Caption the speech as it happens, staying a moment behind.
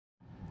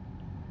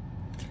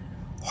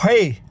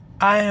Hey,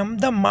 I am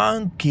the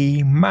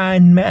monkey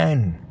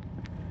man.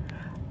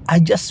 I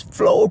just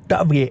float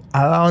away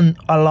alone.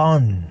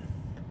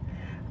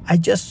 I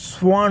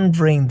just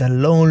wandering the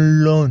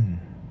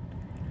lone,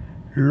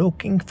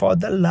 looking for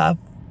the love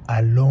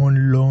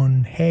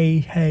alone.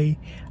 Hey,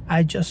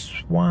 I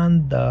just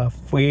want the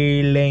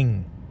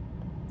feeling.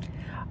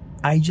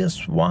 I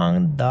just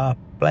want the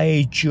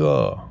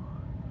pleasure.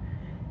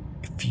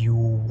 If you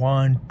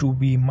want to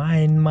be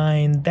mine,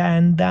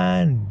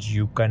 then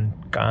you can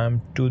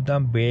come to the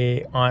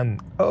bay on.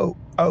 Oh,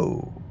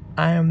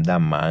 I am the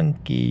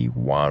monkey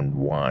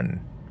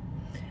one.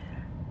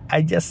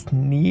 I just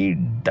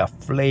need the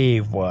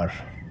flavor.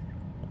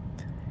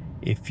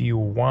 If you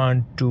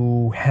want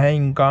to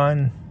hang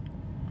on,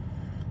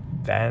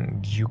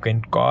 then you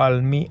can call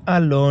me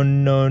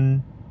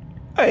alone.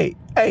 Hey,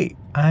 I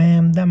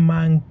am the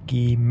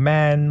monkey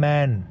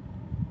man.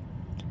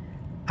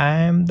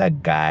 I am the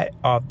guy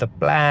of the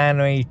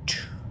planet.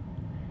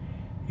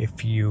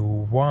 If you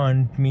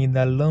want me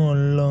the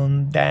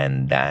lone,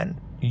 then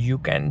you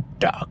can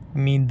talk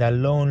me the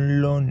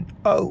lone.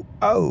 Oh,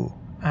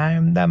 I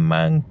am the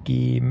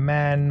monkey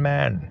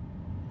man.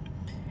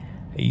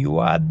 You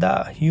are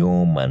the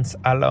humans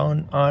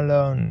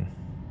alone.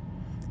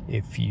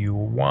 If you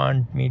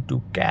want me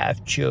to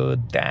capture,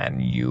 then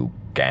you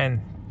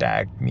can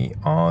tag me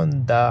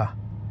on the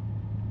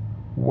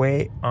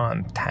way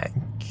on.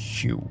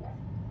 Thank you.